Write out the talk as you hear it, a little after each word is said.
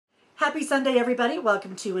Happy Sunday, everybody.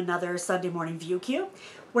 Welcome to another Sunday morning View Q,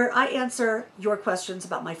 where I answer your questions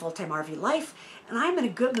about my full-time RV life. And I'm in a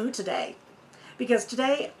good mood today because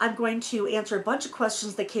today I'm going to answer a bunch of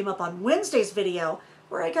questions that came up on Wednesday's video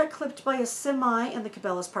where I got clipped by a semi in the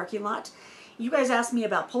Cabela's parking lot. You guys asked me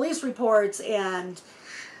about police reports and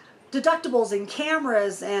deductibles and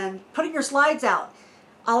cameras and putting your slides out.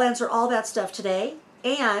 I'll answer all that stuff today.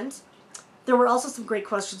 And there were also some great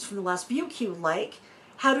questions from the last View Q, like,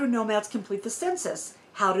 how do nomads complete the census?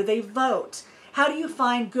 How do they vote? How do you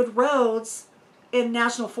find good roads in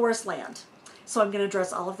national forest land? So I'm going to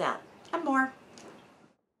address all of that and more.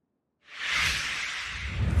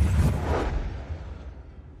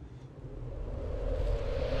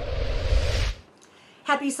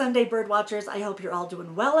 Happy Sunday, bird watchers. I hope you're all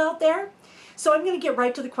doing well out there. So I'm going to get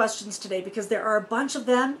right to the questions today because there are a bunch of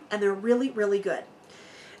them and they're really, really good.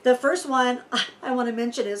 The first one I want to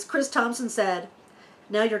mention is Chris Thompson said,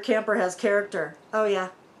 now your camper has character. Oh yeah.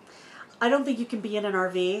 I don't think you can be in an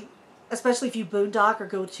RV, especially if you boondock or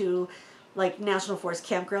go to like national forest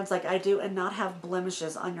campgrounds like I do, and not have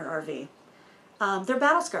blemishes on your RV. They're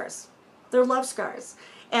battle scars. They're love scars.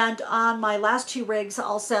 And on my last two rigs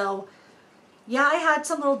also, yeah, I had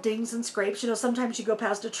some little dings and scrapes. You know, sometimes you go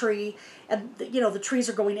past a tree and, the trees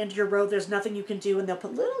are going into your road. There's nothing you can do, and they'll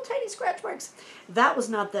put little tiny scratch marks. That was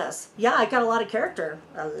not this. Yeah, I got a lot of character.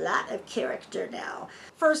 A lot of character now.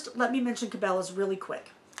 First, let me mention Cabela's really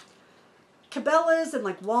quick. Cabela's and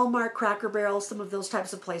like Walmart, Cracker Barrel, some of those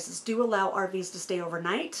types of places do allow RVs to stay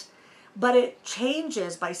overnight, but it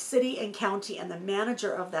changes by city and county and the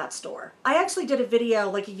manager of that store. I actually did a video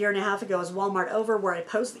like a year and a half ago as Walmart Over where I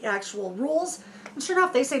post the actual rules, and sure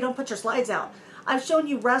enough, they say don't put your slides out. I've shown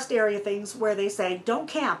you rest area things where they say don't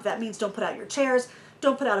camp. That means don't put out your chairs,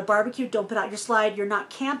 don't put out a barbecue, don't put out your slide. You're not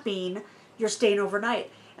camping, you're staying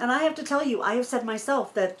overnight. And I have to tell you, I have said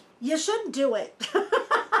myself that you shouldn't do it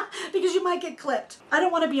because you might get clipped. I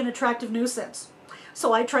don't want to be an attractive nuisance,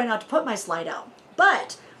 so I try not to put my slide out.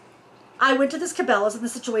 But I went to this Cabela's and the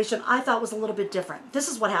situation I thought was a little bit different. This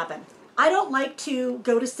is what happened. I don't like to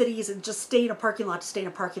go to cities and just stay in a parking lot to stay in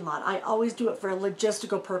a parking lot. I always do it for a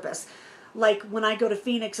logistical purpose. Like when I go to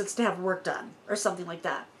Phoenix, it's to have work done or something like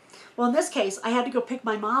that. Well, in this case, I had to go pick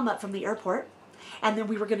my mom up from the airport, and then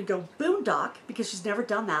we were going to go boondock because she's never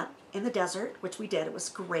done that in the desert, which we did. It was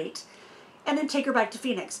great. And then take her back to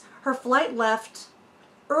Phoenix. Her flight left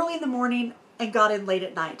early in the morning and got in late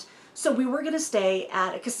at night. So we were going to stay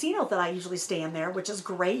at a casino that I usually stay in there, which is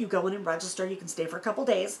great. You go in and register. You can stay for a couple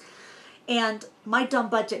days. And my dumb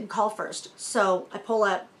butt didn't call first. So I pull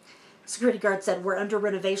up. Security guard said, we're under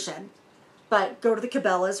renovation, but go to the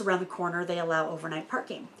Cabela's around the corner. They allow overnight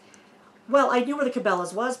parking. Well, I knew where the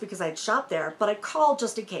Cabela's was because I'd shopped there, but I called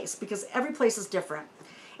just in case because every place is different.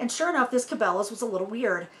 And sure enough, this Cabela's was a little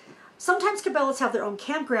weird. Sometimes Cabela's have their own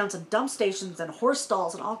campgrounds and dump stations and horse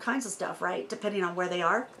stalls and all kinds of stuff, right? Depending on where they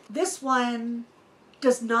are. This one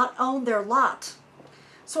does not own their lot.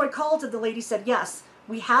 So I called and the lady said, yes,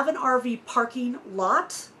 we have an RV parking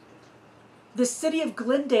lot. The city of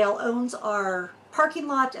Glendale owns our parking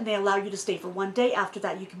lot and they allow you to stay for one day. After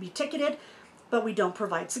that, you can be ticketed, but we don't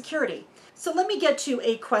provide security. So let me get to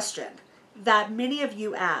a question that many of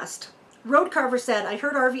you asked. Road Carver said, I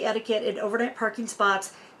heard RV etiquette in overnight parking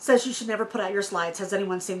spots says you should never put out your slides. Has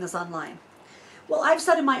anyone seen this online? Well, I've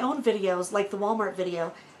said in my own videos, like the Walmart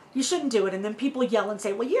video, you shouldn't do it. And then people yell and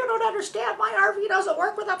say, well, you don't understand. My RV doesn't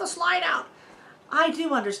work without the slide out. I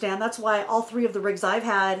do understand. That's why all three of the rigs I've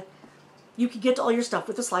had, you can get to all your stuff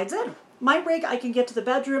with the slides in. My rig, I can get to the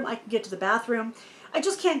bedroom. I can get to the bathroom. I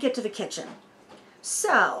just can't get to the kitchen.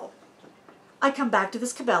 So I come back to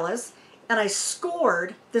this Cabela's and I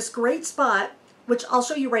scored this great spot, which I'll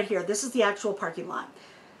show you right here. This is the actual parking lot.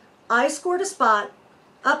 I scored a spot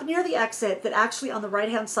up near the exit that actually on the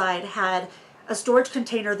right-hand side had a storage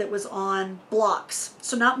container that was on blocks,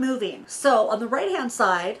 so not moving. So on the right-hand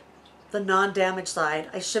side, the non-damaged side,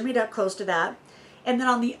 I shimmied up close to that. And then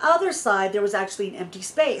on the other side, there was actually an empty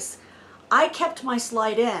space. I kept my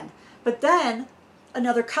slide in, but then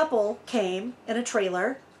another couple came in a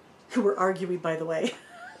trailer, who were arguing, by the way,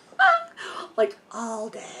 like all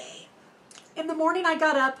day. In the morning, I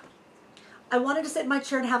got up. I wanted to sit in my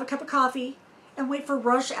chair and have a cup of coffee and wait for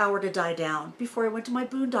rush hour to die down before I went to my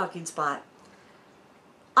boondocking spot.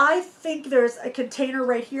 I think there's a container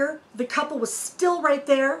right here. The couple was still right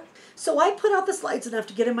there. So I put out the slides enough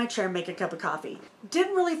to get in my chair and make a cup of coffee.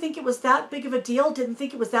 Didn't really think it was that big of a deal. Didn't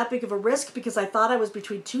think it was that big of a risk because I thought I was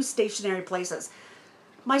between two stationary places.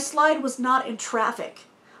 My slide was not in traffic.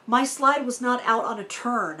 My slide was not out on a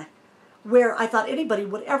turn where I thought anybody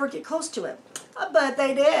would ever get close to it. But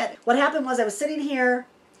they did. What happened was I was sitting here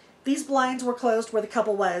These blinds were closed where the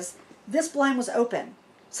couple was. This blind was open.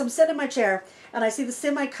 So I'm sitting in my chair, and I see the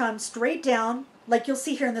semi come straight down, like you'll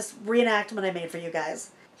see here in this reenactment I made for you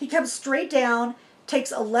guys. He comes straight down,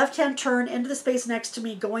 takes a left-hand turn into the space next to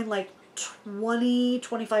me, going like 20,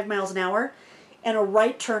 25 miles an hour, and a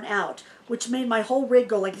right turn out, which made my whole rig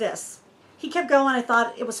go like this. He kept going. I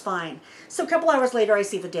thought it was fine. So a couple hours later, I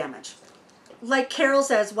see the damage. Like Carol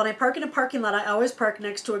says, when I park in a parking lot, I always park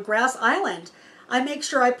next to a grass island. I make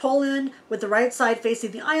sure I pull in with the right side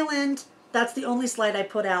facing the island. That's the only slide I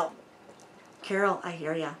put out. Carol, I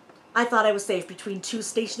hear ya. I thought I was safe between two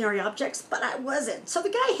stationary objects, but I wasn't. So the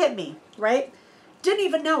guy hit me, right? Didn't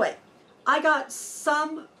even know it. I got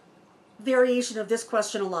some variation of this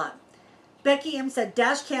question a lot. Becky M said,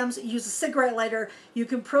 dash cams use a cigarette lighter. You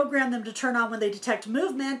can program them to turn on when they detect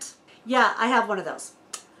movement. Yeah, I have one of those.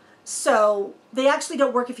 So they actually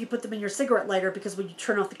don't work if you put them in your cigarette lighter, because when you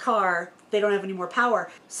turn off the car, they don't have any more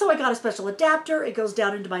power. So I got a special adapter. It goes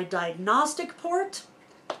down into my diagnostic port.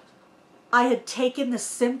 I had taken the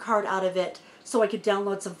SIM card out of it so I could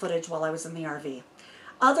download some footage while I was in the RV.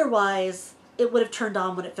 Otherwise, it would have turned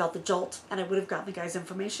on when it felt the jolt, and I would have gotten the guy's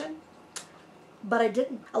information. But I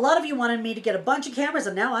didn't. A lot of you wanted me to get a bunch of cameras,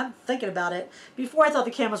 and now I'm thinking about it. Before, I thought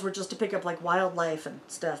the cameras were just to pick up like wildlife and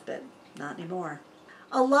stuff, but not anymore.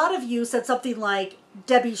 A lot of you said something like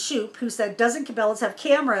Debbie Shoop, who said, doesn't Cabela's have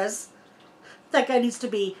cameras? That guy needs to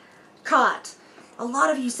be caught. A lot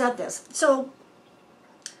of you said this. So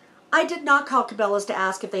I did not call Cabela's to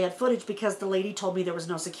ask if they had footage, because the lady told me there was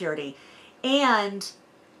no security. And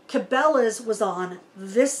Cabela's was on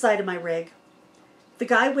this side of my rig. The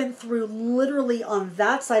guy went through literally on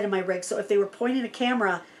that side of my rig, so if they were pointing a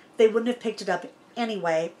camera, they wouldn't have picked it up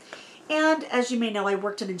anyway. And as you may know, I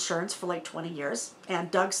worked in insurance for like 20 years,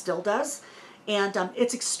 and Doug still does. And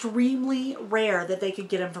it's extremely rare that they could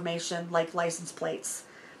get information like license plates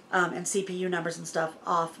and CPU numbers and stuff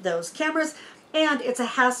off those cameras. And it's a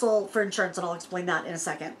hassle for insurance, and I'll explain that in a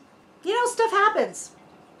second. You know, stuff happens.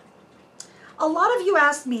 A lot of you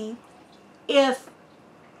asked me if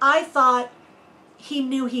I thought he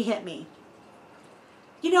knew he hit me.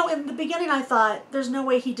 You know, in the beginning I thought, there's no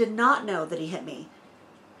way he did not know that he hit me.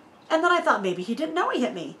 And then I thought maybe he didn't know he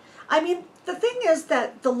hit me. I mean, the thing is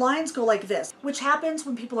that the lines go like this, which happens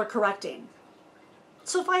when people are correcting.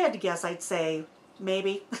 So if I had to guess, I'd say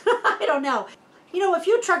maybe. I don't know. You know, a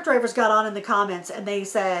few truck drivers got on in the comments and they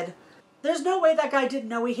said, there's no way that guy didn't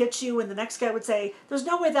know he hit you. And the next guy would say, there's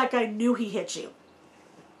no way that guy knew he hit you.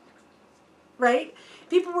 Right?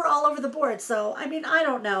 People were all over the board. So, I mean, I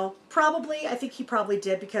don't know. Probably, I think he probably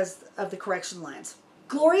did because of the correction lines.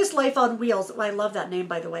 Glorious Life on Wheels, I love that name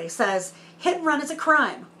by the way, says, hit and run is a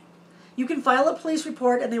crime. You can file a police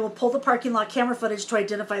report and they will pull the parking lot camera footage to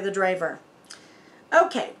identify the driver.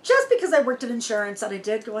 Okay, just because I worked in insurance, and I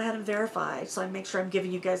did go ahead and verify, so I make sure I'm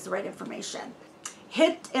giving you guys the right information.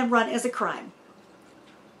 Hit and run is a crime.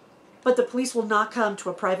 But the police will not come to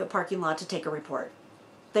a private parking lot to take a report.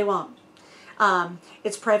 They won't.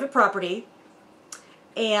 It's private property,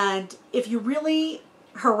 and if you really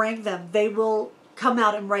harangue them, they will come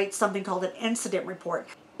out and write something called an incident report.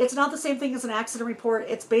 It's not the same thing as an accident report.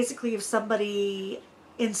 It's basically if somebody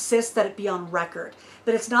insists that it be on record.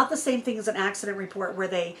 But it's not the same thing as an accident report where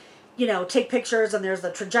they, you know, take pictures and there's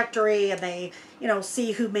the trajectory and they, you know,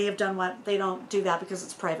 see who may have done what. They don't do that because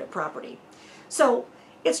it's private property. So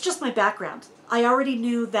it's just my background. I already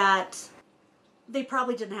knew that they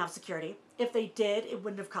probably didn't have security. If they did, it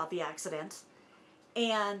wouldn't have caught the accident.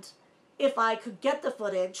 And if I could get the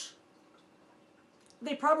footage,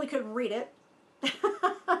 they probably couldn't read it.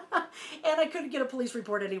 And I couldn't get a police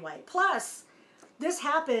report anyway. Plus, this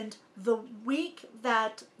happened the week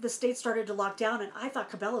that the state started to lock down, and I thought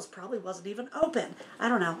Cabela's probably wasn't even open. I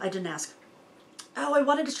don't know. I didn't ask. Oh, I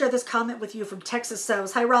wanted to share this comment with you from Texas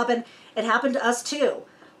Sows. Hi, Robin. It happened to us, too.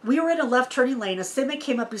 We were in a left turning lane. A semi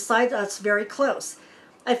came up beside us very close.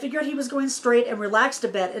 I figured he was going straight and relaxed a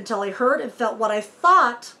bit until I heard and felt what I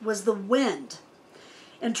thought was the wind.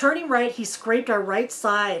 In turning right, he scraped our right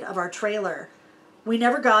side of our trailer. We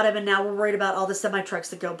never got him, and now we're worried about all the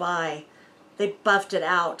semi-trucks that go by. They buffed it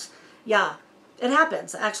out. Yeah, it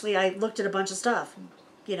happens. Actually, I looked at a bunch of stuff,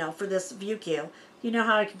 you know, for this view queue. You know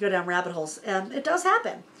how I could go down rabbit holes. It does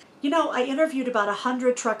happen. You know, I interviewed about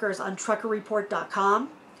 100 truckers on truckerreport.com,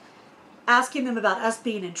 asking them about us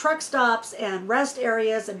being in truck stops and rest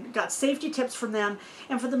areas, and got safety tips from them.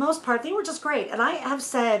 And for the most part, they were just great. And I have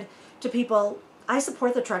said to people, I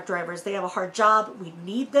support the truck drivers. They have a hard job. We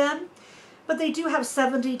need them. But they do have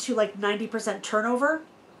 70 to like 90% turnover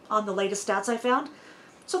on the latest stats I found.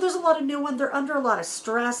 So there's a lot of new ones. They're under a lot of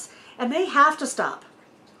stress, and they have to stop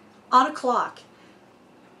on a clock.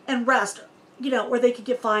 and rest, or they could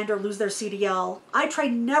get fined or lose their CDL. I try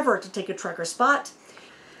never to take a truck or spot.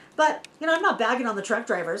 But, I'm not bagging on the truck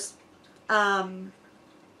drivers.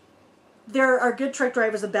 There are good truck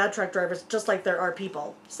drivers and bad truck drivers, just like there are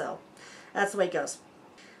people. So that's the way it goes.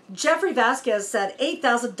 Jeffrey Vasquez said,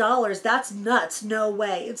 $8,000, that's nuts, no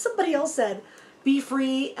way. And somebody else said, be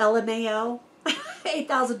free, LMAO,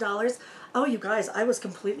 $8,000. Oh, you guys, I was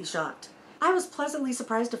completely shocked. I was pleasantly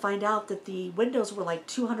surprised to find out that the windows were like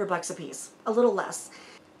 $200 a piece, a little less.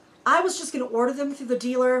 I was just going to order them through the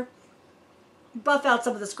dealer, buff out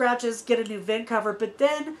some of the scratches, get a new vent cover, but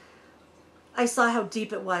then I saw how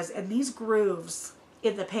deep it was, and these grooves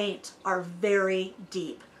in the paint are very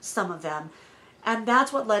deep, some of them, and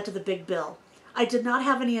that's what led to the big bill. I did not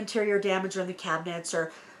have any interior damage in the cabinets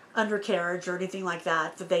or undercarriage or anything like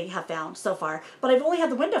that they have found so far, but I've only had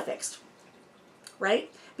the window fixed,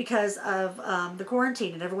 right? Because of the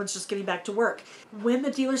quarantine and everyone's just getting back to work. When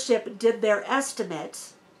the dealership did their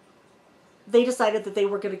estimate, they decided that they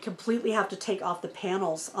were going to completely have to take off the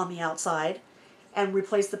panels on the outside and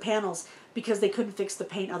replace the panels because they couldn't fix the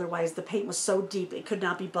paint. Otherwise, the paint was so deep it could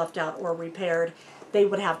not be buffed out or repaired. They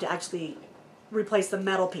would have to actually replace the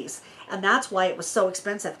metal piece. And that's why it was so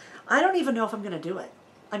expensive. I don't even know if I'm going to do it.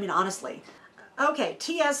 I mean, honestly. Okay,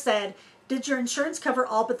 TS said, did your insurance cover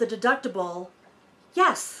all but the deductible?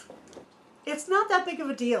 Yes. It's not that big of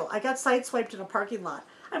a deal. I got sideswiped in a parking lot.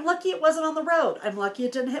 I'm lucky it wasn't on the road. I'm lucky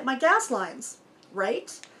it didn't hit my gas lines,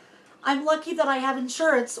 right? I'm lucky that I have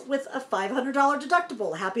insurance with a $500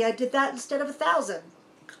 deductible. Happy I did that instead of $1,000.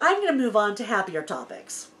 I'm going to move on to happier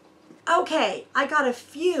topics. Okay, I got a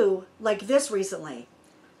few like this recently.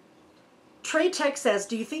 TedX says,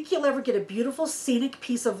 do you think you'll ever get a beautiful scenic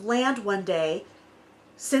piece of land one day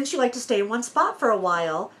since you like to stay in one spot for a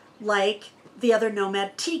while, like the other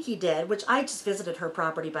Nomad Tiki did, which I just visited her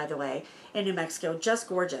property, by the way, in New Mexico. Just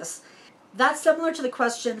gorgeous. That's similar to the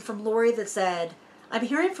question from Lori that said, I'm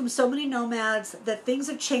hearing from so many nomads that things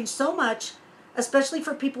have changed so much, especially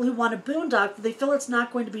for people who want a boondock, that they feel it's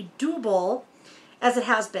not going to be doable as it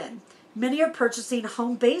has been. Many are purchasing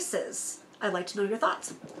home bases. I'd like to know your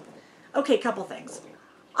thoughts. Okay, couple things.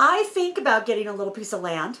 I think about getting a little piece of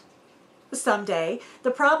land someday.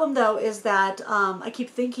 The problem, though, is that I keep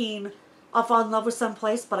thinking I'll fall in love with some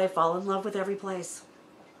place, but I fall in love with every place.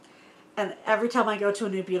 And every time I go to a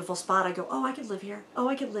new beautiful spot, I go, oh, I could live here. Oh,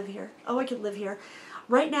 I could live here. Oh, I could live here.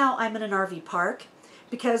 Right now, I'm in an RV park.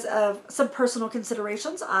 Because of some personal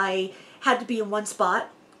considerations, I had to be in one spot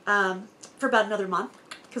for about another month,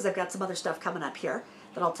 because I've got some other stuff coming up here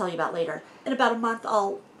that I'll tell you about later. In about a month,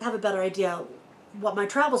 I'll have a better idea what my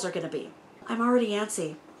travels are going to be. I'm already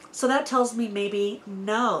antsy. So that tells me maybe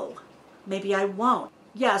no. Maybe I won't.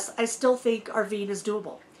 Yes, I still think RVing is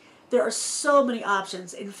doable. There are so many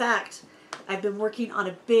options. In fact, I've been working on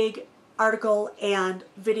a big article and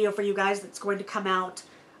video for you guys that's going to come out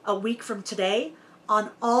a week from today on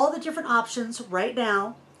all the different options right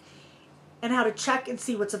now and how to check and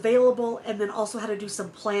see what's available, and then also how to do some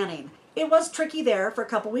planning. It was tricky there for a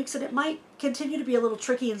couple weeks, and it might continue to be a little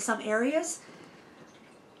tricky in some areas.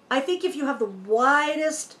 I think if you have the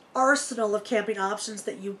widest arsenal of camping options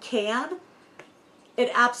that you can, it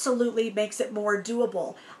absolutely makes it more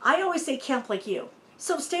doable. I always say camp like you.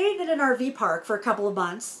 So staying in an RV park for a couple of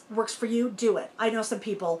months works for you, do it. I know some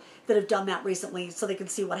people that have done that recently so they can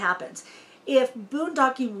see what happens. If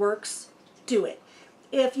boondocking works, do it.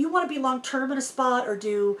 If you want to be long-term in a spot or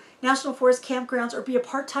do national forest campgrounds or be a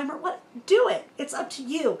part-timer, do it. It's up to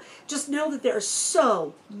you. Just know that there are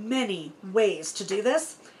so many ways to do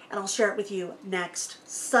this, and I'll share it with you next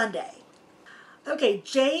Sunday. Okay,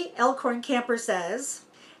 J. Elkhorn Camper says,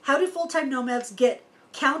 how do full-time nomads get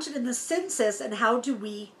counted in the census and how do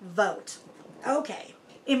we vote? Okay.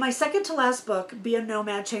 In my second to last book, Be a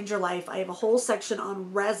Nomad, Change Your Life, I have a whole section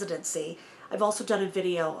on residency. I've also done a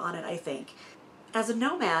video on it, I think. As a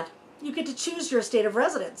nomad, you get to choose your state of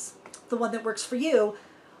residence, the one that works for you,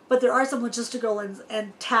 but there are some logistical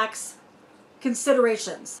and tax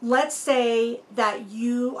considerations. Let's say that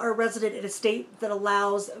you are a resident in a state that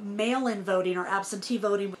allows mail-in voting or absentee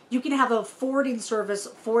voting. You can have a forwarding service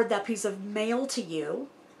forward that piece of mail to you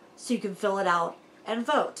so you can fill it out and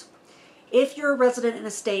vote. If you're a resident in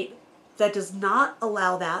a state that does not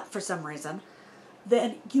allow that for some reason,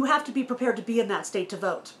 then you have to be prepared to be in that state to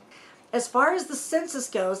vote. As far as the census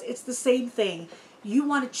goes, it's the same thing. You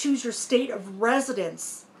want to choose your state of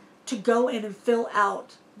residence to go in and fill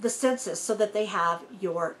out the census so that they have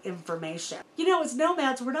your information. You know, as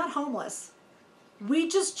nomads, we're not homeless. We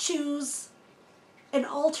just choose an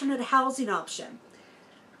alternate housing option.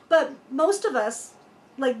 But most of us,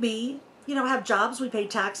 like me, have jobs, we pay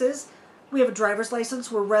taxes. We have a driver's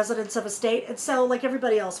license. We're residents of a state. And so, like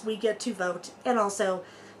everybody else, we get to vote and also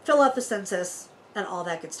fill out the census and all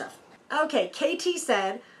that good stuff. Okay, KT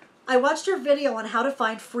said, I watched your video on how to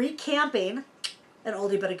find free camping, an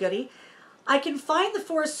oldie but a goodie. I can find the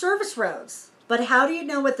Forest Service roads, but how do you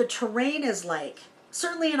know what the terrain is like?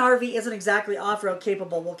 Certainly an RV isn't exactly off-road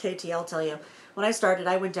capable. Well, KT, I'll tell you, when I started,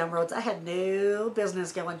 I went down roads I had no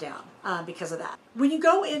business going down because of that. When you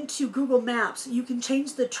go into Google Maps, you can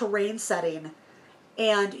change the terrain setting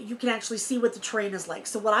and you can actually see what the terrain is like.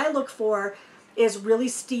 So what I look for is really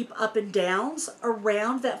steep up and downs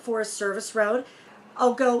around that Forest Service road.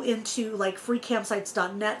 I'll go into like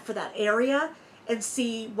freecampsites.net for that area and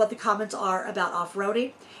see what the comments are about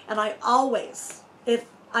off-roading. And I always, if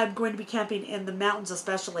I'm going to be camping in the mountains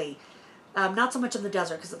especially, not so much in the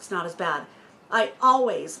desert because it's not as bad, I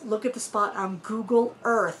always look at the spot on Google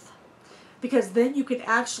Earth, because then you can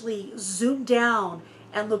actually zoom down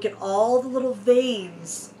and look at all the little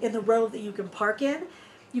veins in the road that you can park in.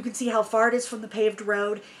 You can see how far it is from the paved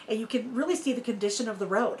road, and you can really see the condition of the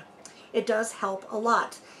road. It does help a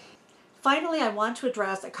lot. Finally, I want to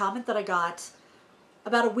address a comment that I got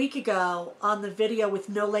about a week ago on the video with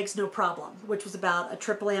No Legs, No Problem, which was about a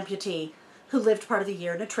triple amputee who lived part of the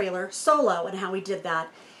year in a trailer solo and how he did that.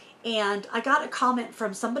 And I got a comment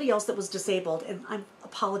from somebody else that was disabled, and I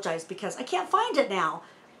apologize because I can't find it now.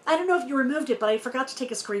 I don't know if you removed it, but I forgot to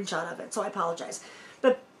take a screenshot of it, so I apologize.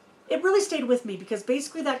 But it really stayed with me because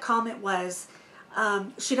basically that comment was,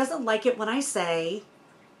 she doesn't like it when I say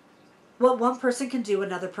what one person can do,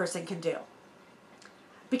 another person can do.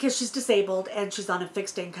 Because she's disabled and she's on a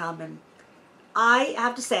fixed income. And I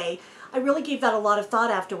have to say, I really gave that a lot of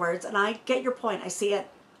thought afterwards, and I get your point. I see it.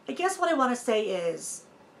 I guess what I want to say is,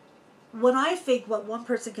 when I think what one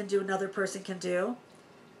person can do, another person can do,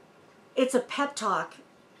 it's a pep talk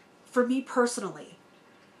for me personally,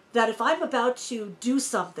 that if I'm about to do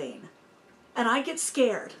something and I get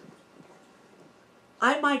scared,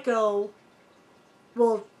 I might go,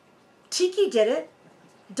 well, Tiki did it,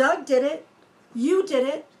 Doug did it, you did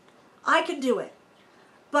it, I can do it.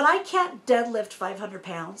 But I can't deadlift 500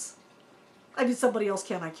 pounds. I mean, somebody else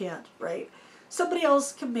can, I can't, right? Somebody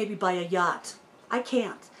else can maybe buy a yacht. I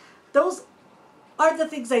can't. Those are the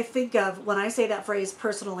things I think of when I say that phrase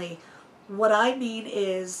personally. What I mean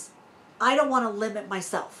is, I don't want to limit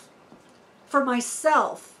myself. For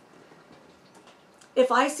myself, if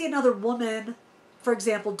I see another woman, for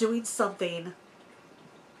example, doing something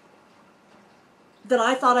that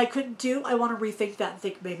I thought I couldn't do, I want to rethink that and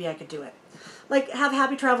think maybe I could do it. Like, have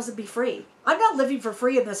happy travels and be free. I'm not living for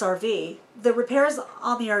free in this RV. The repairs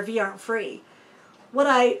on the RV aren't free. What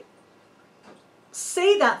I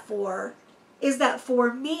say that for is that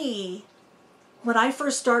for me, when I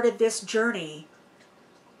first started this journey,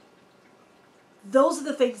 those are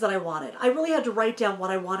the things that I wanted. I really had to write down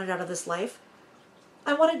what I wanted out of this life.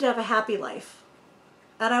 I wanted to have a happy life.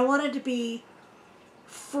 And I wanted to be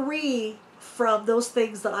free from those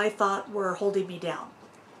things that I thought were holding me down.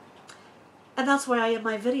 And that's why I end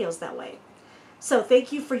my videos that way. So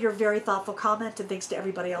thank you for your very thoughtful comment, and thanks to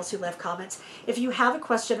everybody else who left comments. If you have a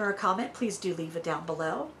question or a comment, please do leave it down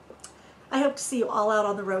below. I hope to see you all out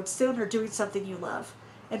on the road soon or doing something you love.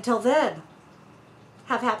 Until then,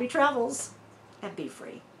 have happy travels and be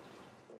free.